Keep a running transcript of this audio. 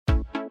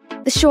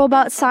The show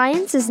about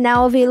science is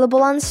now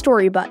available on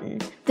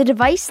Storybutton, the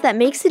device that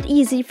makes it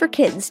easy for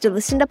kids to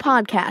listen to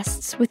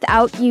podcasts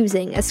without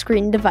using a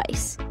screen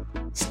device.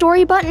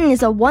 Storybutton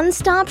is a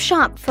one-stop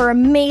shop for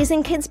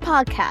amazing kids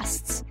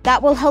podcasts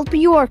that will help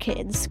your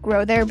kids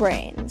grow their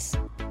brains.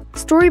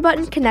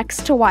 Storybutton connects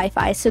to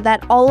Wi-Fi so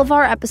that all of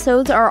our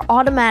episodes are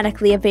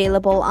automatically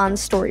available on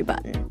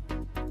Storybutton.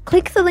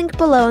 Click the link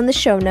below in the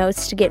show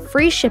notes to get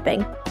free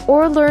shipping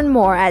or learn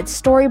more at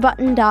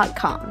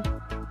storybutton.com.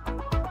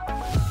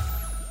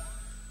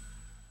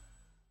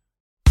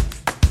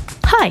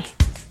 Hi,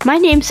 my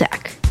name's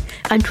Zach.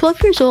 I'm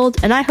 12 years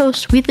old and I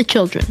host We the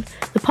Children,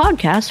 the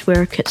podcast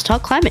where kids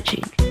talk climate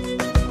change.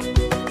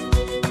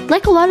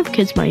 Like a lot of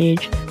kids my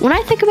age, when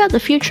I think about the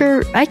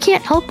future, I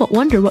can't help but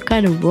wonder what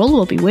kind of world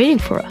will be waiting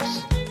for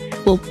us.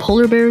 Will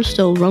polar bears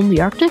still roam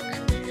the Arctic?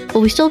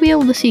 Will we still be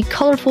able to see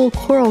colorful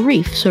coral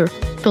reefs or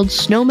build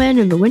snowmen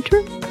in the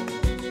winter?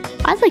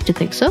 I'd like to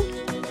think so.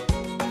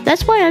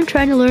 That's why I'm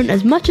trying to learn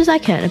as much as I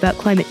can about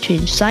climate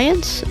change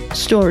science,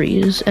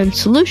 stories, and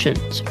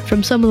solutions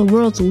from some of the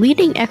world's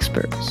leading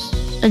experts,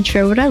 and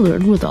share what I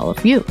learned with all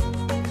of you.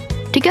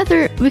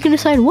 Together, we can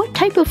decide what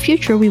type of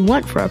future we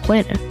want for our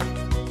planet.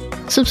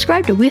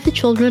 Subscribe to We the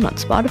Children on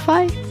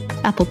Spotify,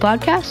 Apple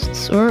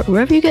Podcasts, or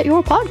wherever you get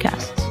your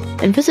podcasts,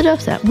 and visit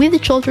us at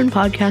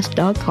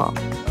wethechildrenpodcast.com.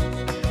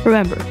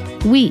 Remember,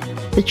 we,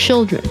 the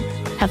children,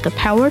 have the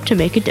power to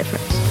make a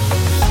difference.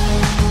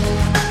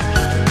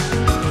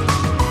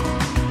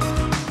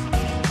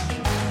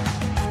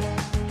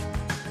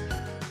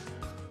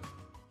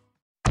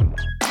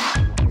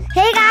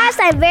 Hey guys,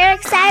 I'm very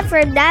excited for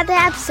another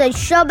episode of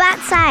Show About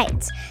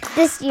Science.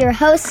 This is your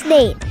host,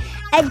 Nate.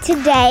 And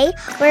today,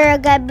 we're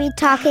going to be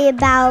talking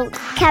about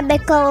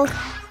chemical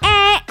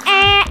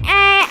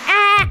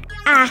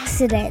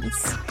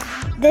accidents.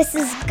 This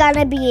is going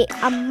to be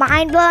a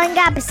mind-blowing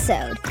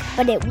episode,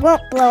 but it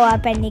won't blow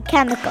up any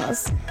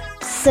chemicals,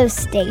 so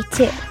stay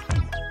tuned.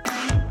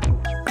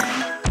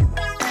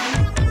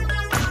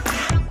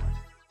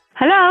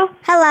 Hello.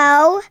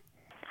 Hello.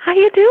 How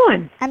you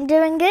doing? I'm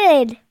doing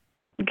good.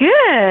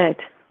 Good.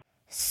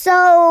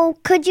 So,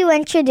 could you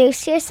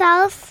introduce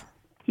yourself?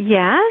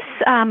 Yes,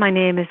 my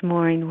name is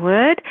Maureen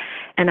Wood,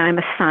 and I'm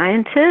a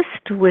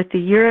scientist with the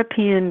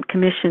European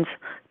Commission's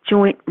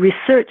Joint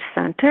Research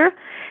Center,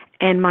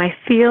 and my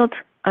field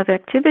of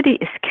activity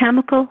is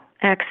chemical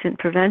accident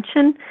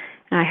prevention,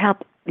 and I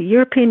help the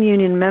European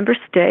Union member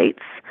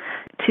states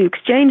to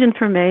exchange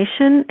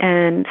information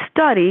and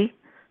study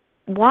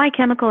why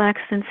chemical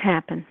accidents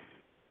happen.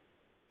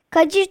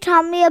 Could you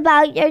tell me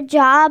about your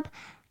job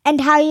and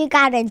how you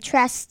got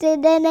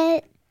interested in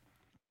it?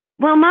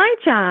 Well, my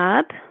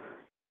job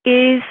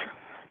is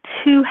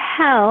to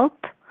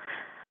help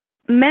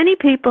many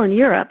people in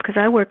Europe, because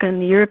I work in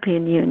the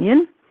European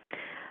Union.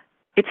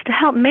 It's to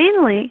help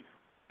mainly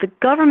the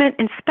government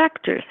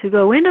inspectors who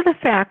go into the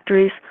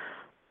factories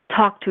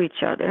talk to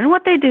each other. And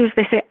what they do is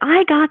they say,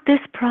 I got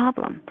this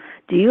problem.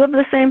 Do you have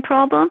the same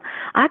problem?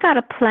 I got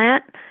a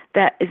plant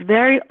that is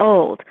very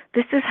old.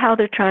 This is how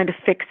they're trying to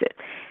fix it.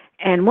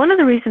 And one of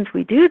the reasons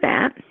we do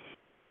that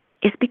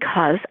is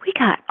because we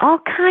got all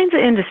kinds of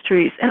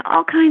industries and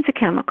all kinds of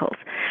chemicals.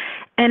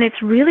 And it's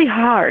really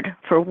hard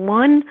for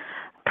one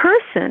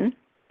person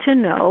to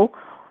know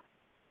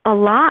a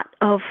lot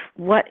of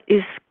what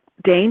is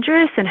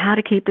dangerous and how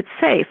to keep it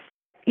safe.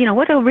 You know,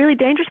 what a really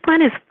dangerous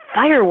plant is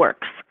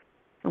fireworks.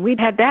 And we've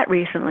had that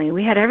recently.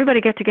 We had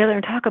everybody get together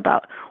and talk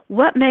about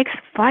what makes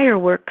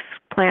fireworks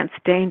plants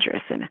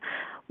dangerous and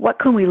what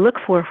can we look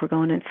for if we're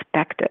going to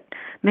inspect it.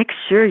 Make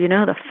sure,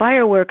 the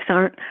fireworks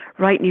aren't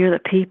right near the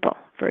people,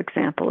 for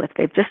example. If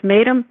they've just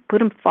made them, put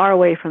them far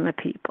away from the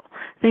people,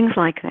 things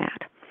like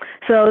that.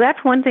 So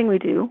that's one thing we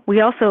do.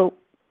 We also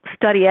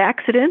study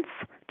accidents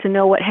to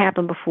know what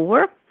happened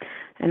before,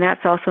 and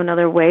that's also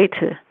another way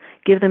to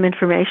give them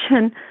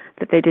information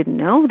that they didn't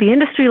know. The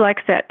industry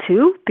likes that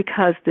too,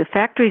 because the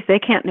factories, they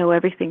can't know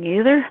everything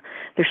either.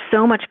 There's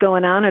so much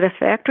going on at a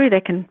factory,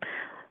 they can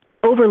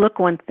overlook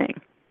one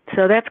thing.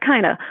 So that's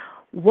kind of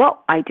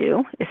what I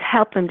do, is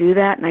help them do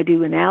that, and I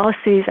do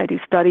analyses, I do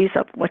studies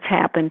of what's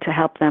happened to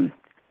help them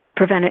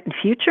prevent it in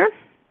future.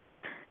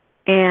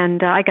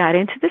 And I got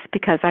into this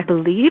because I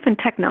believe in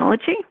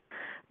technology,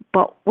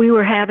 but we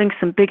were having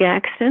some big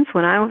accidents.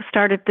 When I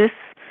started this,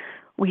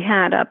 we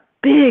had a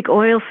big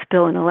oil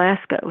spill in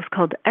Alaska. It was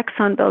called the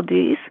Exxon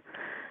Valdez.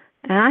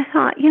 And I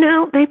thought,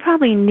 they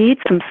probably need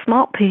some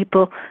smart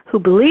people who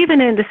believe in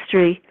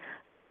industry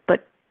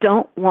but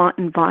don't want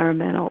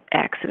environmental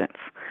accidents.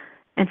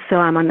 And so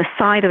I'm on the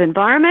side of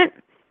environment,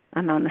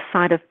 I'm on the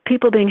side of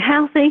people being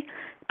healthy,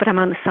 but I'm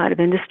on the side of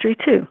industry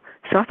too.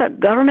 So I thought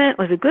government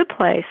was a good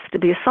place to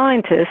be a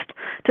scientist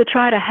to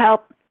try to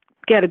help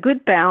get a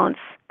good balance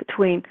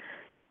between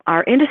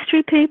our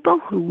industry people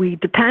who we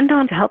depend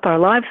on to help our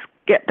lives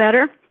get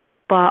better,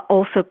 but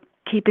also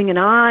keeping an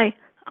eye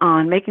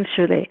on making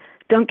sure they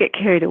don't get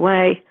carried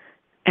away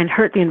and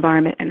hurt the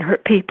environment and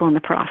hurt people in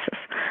the process.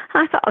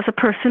 I thought I was a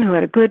person who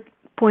had a good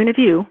point of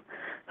view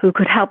who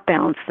could help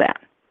balance that.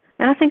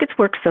 And I think it's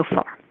worked so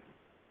far.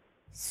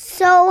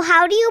 So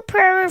how do you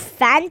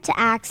prevent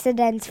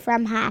accidents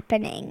from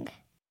happening?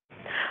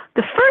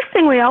 The first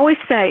thing we always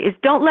say is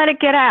don't let it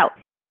get out.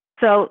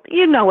 So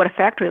you know what a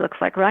factory looks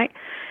like, right?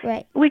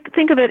 Right. We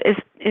think of it as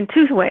in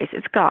two ways.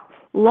 It's got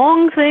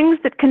long things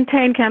that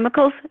contain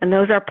chemicals, and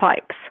those are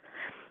pipes,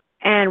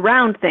 and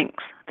round things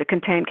that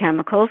contain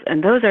chemicals,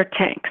 and those are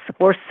tanks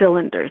or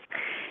cylinders.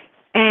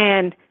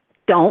 And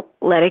don't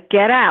let it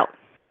get out.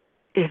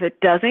 If it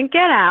doesn't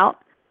get out,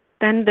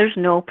 then there's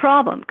no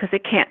problem because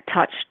it can't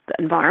touch the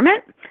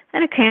environment,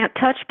 and it can't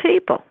touch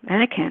people,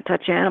 and it can't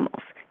touch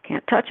animals. It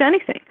can't touch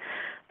anything.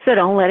 So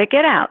don't let it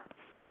get out.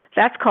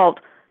 That's called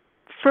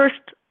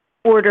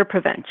first-order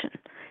prevention.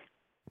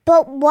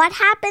 But what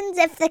happens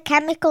if the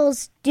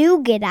chemicals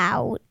do get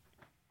out?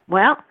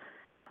 Well,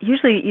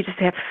 usually you just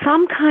have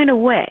some kind of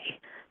way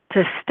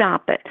to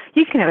stop it.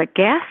 You can have a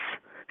gas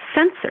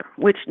sensor,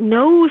 which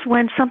knows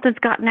when something's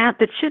gotten out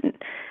that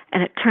shouldn't,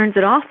 and it turns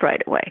it off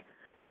right away.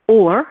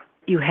 Or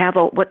you have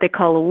what they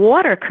call a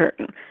water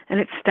curtain, and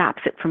it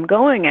stops it from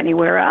going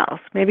anywhere else.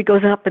 Maybe it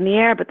goes up in the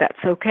air, but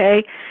that's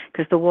okay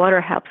because the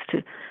water helps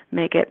to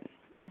make it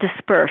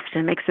dispersed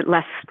and makes it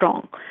less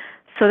strong.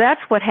 So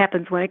that's what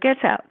happens when it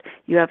gets out.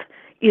 You have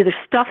either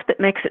stuff that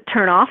makes it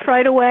turn off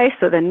right away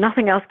so then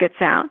nothing else gets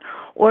out,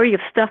 or you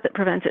have stuff that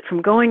prevents it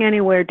from going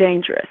anywhere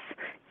dangerous.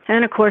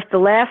 And, of course, the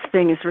last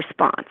thing is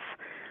response,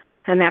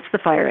 and that's the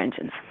fire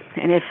engines.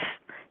 And if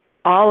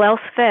all else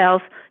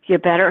fails, you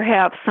better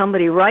have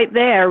somebody right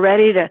there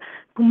ready to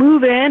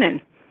move in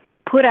and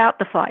put out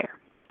the fire.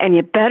 And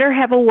you better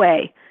have a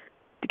way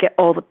to get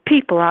all the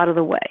people out of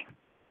the way.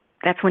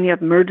 That's when you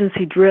have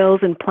emergency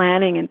drills and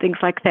planning and things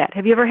like that.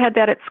 Have you ever had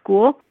that at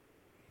school?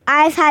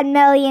 I've had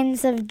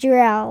millions of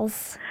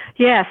drills.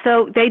 Yeah,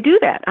 so they do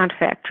that on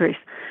factories.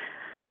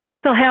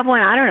 They'll have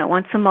one, I don't know,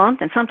 once a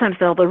month, and sometimes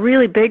they'll have a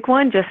really big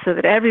one just so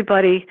that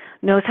everybody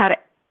knows how to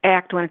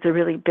act when it's a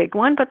really big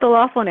one, but they'll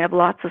often have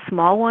lots of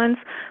small ones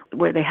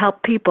where they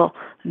help people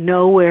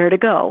know where to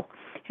go.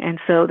 And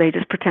so they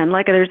just pretend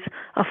like there's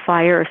a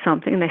fire or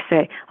something, and they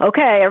say,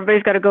 okay,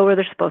 everybody's got to go where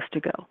they're supposed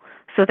to go.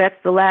 So that's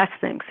the last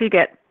thing. So you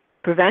get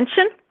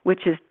prevention,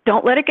 which is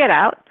don't let it get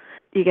out.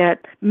 You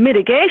get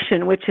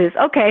mitigation, which is,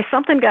 okay,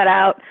 something got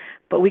out,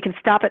 but we can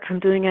stop it from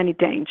doing any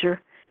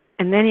danger.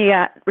 And then you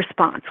got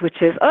response,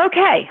 which is,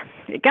 okay,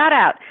 it got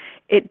out.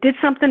 It did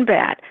something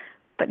bad.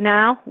 But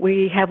now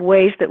we have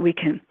ways that we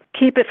can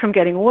keep it from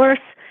getting worse,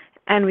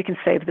 and we can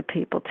save the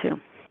people too.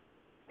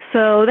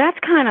 So that's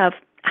kind of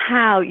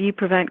how you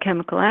prevent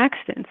chemical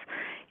accidents.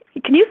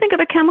 Can you think of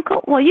a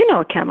chemical? Well, you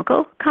know a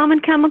chemical. Common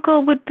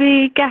chemical would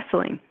be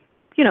gasoline.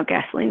 You know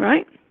gasoline,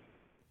 right?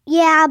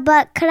 Yeah,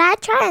 but could I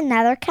try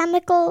another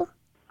chemical?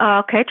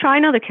 Okay, try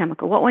another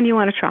chemical. What one do you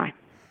want to try?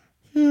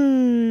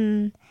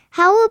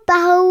 How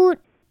about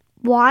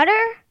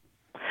water?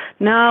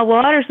 No,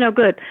 water's no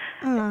good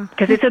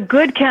because it's a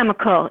good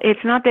chemical.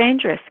 It's not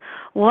dangerous.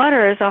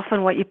 Water is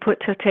often what you put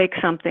to take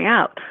something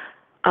out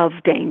of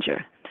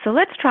danger. So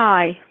let's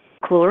try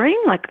chlorine,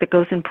 like that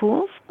goes in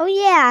pools. Oh,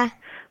 yeah.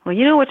 Well,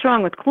 you know what's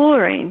wrong with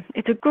chlorine.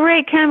 It's a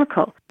great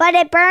chemical. But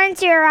it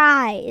burns your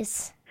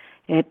eyes.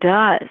 It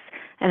does.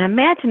 And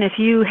imagine if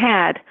you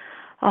had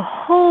a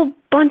whole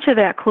bunch of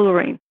that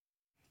chlorine.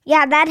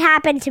 Yeah, that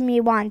happened to me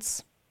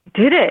once.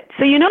 Did it?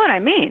 So you know what I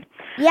mean.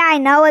 Yeah, I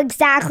know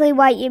exactly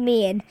what you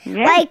mean.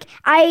 Yeah. Like,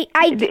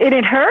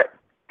 It hurt?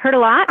 Hurt a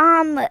lot?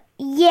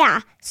 Yeah.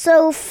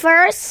 So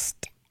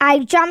first, I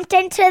jumped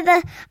into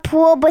the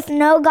pool with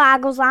no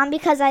goggles on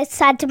because I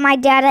said to my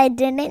dad I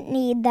didn't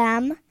need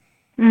them.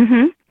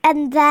 Mm-hmm.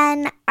 And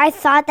then I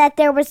thought that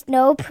there was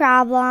no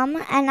problem,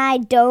 and I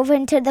dove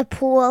into the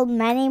pool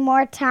many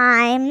more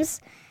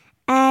times.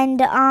 And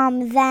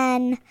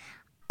then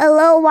a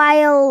little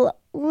while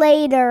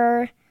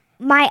later,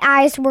 my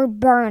eyes were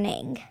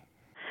burning.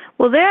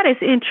 Well, that is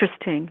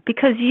interesting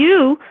because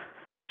you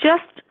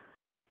just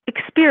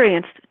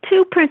experienced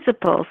two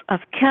principles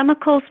of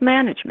chemicals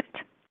management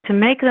to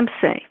make them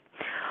safe.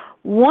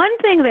 One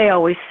thing they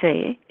always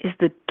say is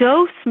the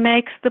dose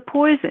makes the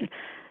poison.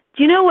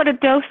 Do you know what a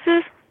dose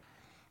is?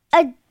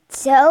 A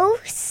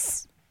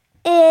dose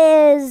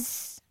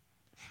is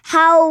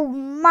how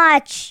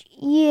much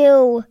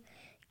you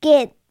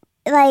get.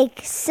 Like,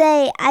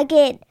 say I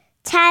get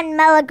 10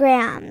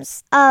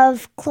 milligrams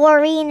of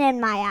chlorine in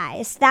my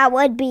eyes. That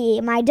would be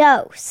my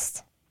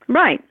dose.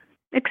 Right.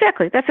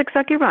 Exactly. That's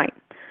exactly right.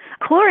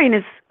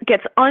 Chlorine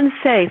gets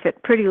unsafe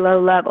at pretty low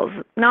levels.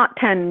 Not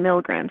 10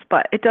 milligrams,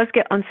 but it does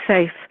get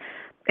unsafe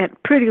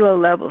at pretty low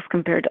levels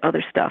compared to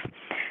other stuff.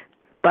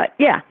 But,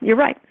 yeah, you're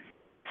right.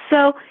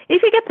 So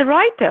if you get the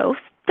right dose,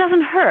 it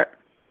doesn't hurt.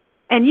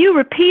 And you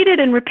repeated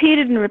and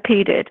repeated and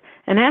repeated,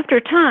 and after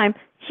a time,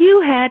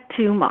 you had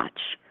too much.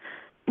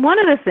 One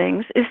of the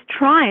things is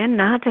trying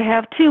not to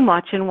have too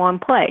much in one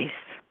place.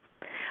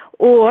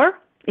 Or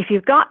if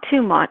you've got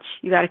too much,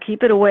 you got to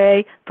keep it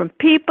away from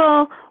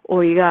people,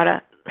 or you got to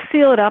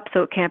seal it up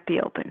so it can't be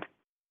opened.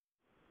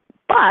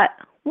 But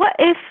what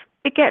if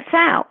it gets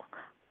out?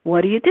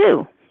 What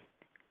do?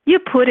 You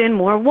put in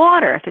more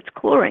water if it's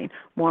chlorine,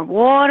 more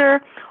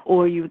water,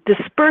 or you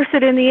disperse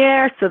it in the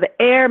air so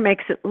the air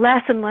makes it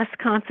less and less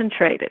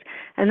concentrated.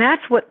 And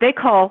that's what they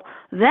call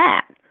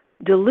that.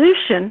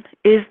 Dilution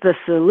is the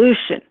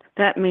solution.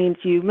 That means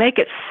you make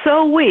it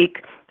so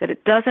weak that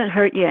it doesn't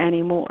hurt you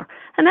anymore.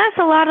 And that's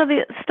a lot of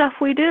the stuff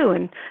we do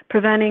in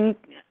preventing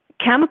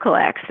chemical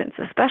accidents,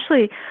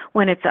 especially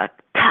when it's a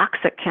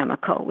toxic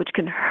chemical, which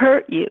can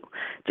hurt you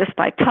just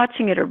by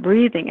touching it or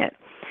breathing it.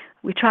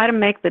 We try to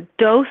make the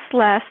dose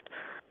less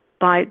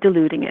by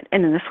diluting it.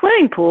 And in the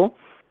swimming pool,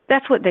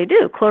 that's what they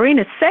do. Chlorine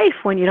is safe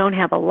when you don't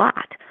have a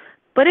lot.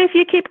 But if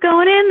you keep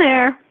going in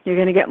there, you're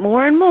going to get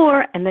more and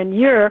more, and then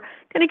you're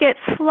going to get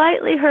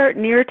slightly hurt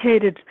and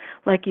irritated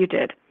like you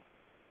did.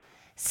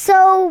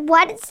 So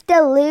what is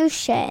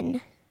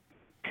dilution?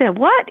 So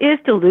what is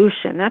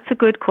dilution? That's a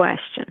good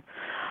question.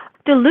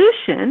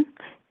 Dilution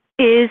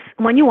is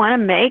when you want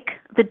to make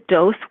the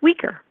dose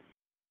weaker.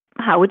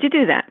 How would you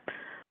do that?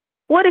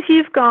 What if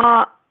you've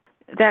got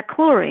that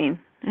chlorine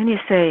and you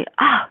say,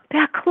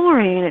 that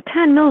chlorine at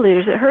 10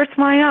 milliliters, it hurts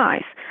my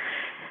eyes.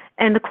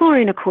 And the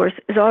chlorine, of course,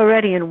 is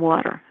already in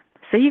water.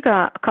 So you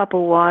got a cup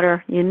of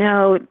water, you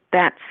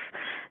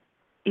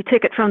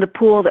took it from the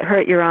pool that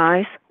hurt your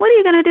eyes. What are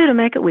you going to do to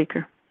make it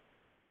weaker?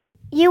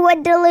 You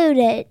would dilute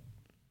it.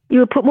 You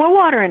would put more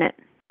water in it,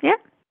 yeah?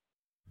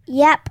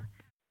 Yep.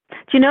 Do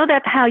you know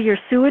that's how your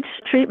sewage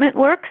treatment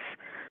works?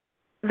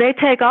 They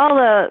take all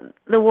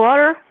the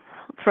water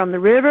from the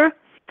river,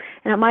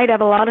 and it might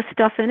have a lot of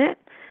stuff in it,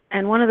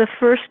 and one of the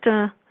first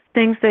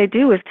things they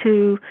do is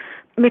to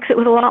mix it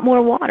with a lot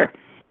more water.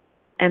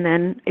 And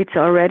then it's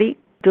already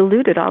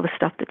diluted all the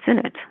stuff that's in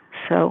it.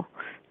 So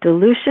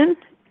dilution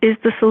is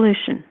the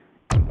solution.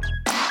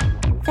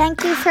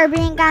 Thank you for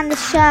being on the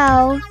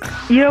show.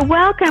 You're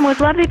welcome. It was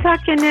lovely to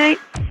talk to you, Nate.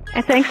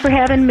 And thanks for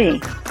having me.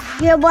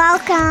 You're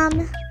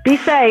welcome. Be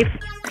safe.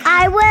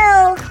 I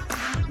will.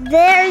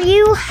 There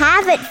you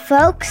have it,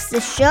 folks.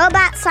 The show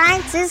about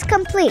science is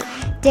complete.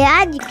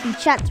 Dad, you can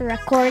shut the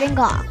recording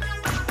off.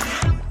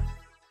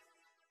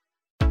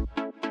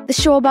 The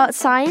show about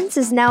science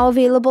is now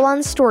available on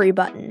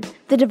Storybutton,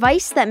 the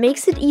device that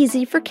makes it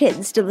easy for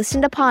kids to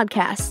listen to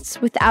podcasts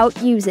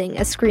without using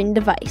a screen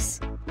device.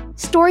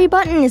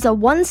 Storybutton is a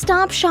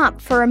one-stop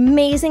shop for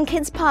amazing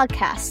kids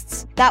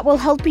podcasts that will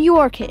help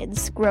your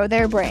kids grow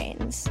their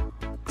brains.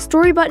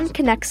 Storybutton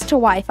connects to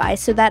Wi-Fi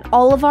so that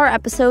all of our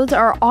episodes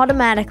are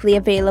automatically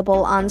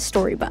available on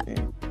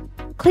Storybutton.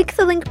 Click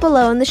the link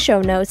below in the show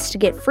notes to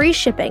get free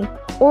shipping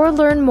or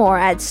learn more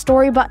at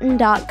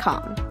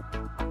storybutton.com.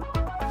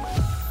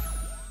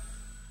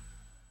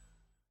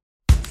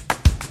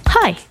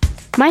 Hi,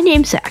 my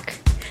name's Zach.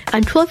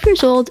 I'm 12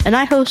 years old and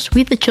I host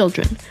We the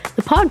Children,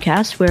 the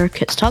podcast where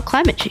kids talk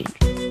climate change.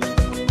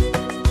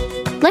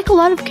 Like a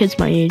lot of kids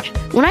my age,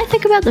 when I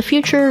think about the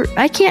future,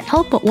 I can't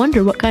help but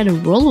wonder what kind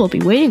of world will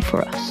be waiting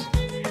for us.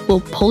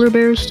 Will polar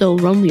bears still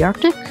roam the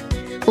Arctic?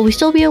 Will we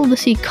still be able to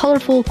see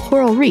colorful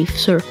coral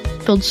reefs or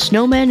build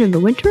snowmen in the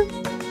winter?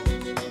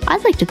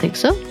 I'd like to think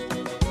so.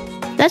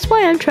 That's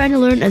why I'm trying to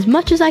learn as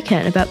much as I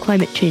can about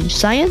climate change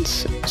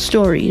science,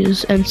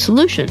 stories, and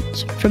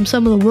solutions from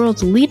some of the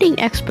world's leading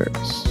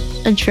experts,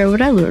 and share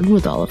what I learned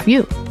with all of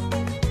you.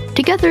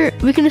 Together,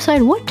 we can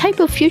decide what type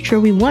of future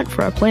we want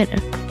for our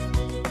planet.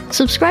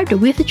 Subscribe to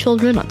We the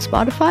Children on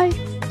Spotify,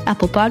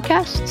 Apple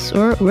Podcasts,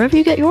 or wherever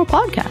you get your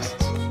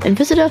podcasts, and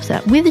visit us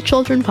at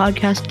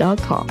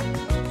wethechildrenpodcast.com.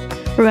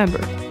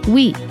 Remember,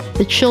 we,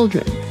 the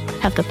children,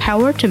 have the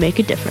power to make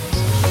a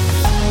difference.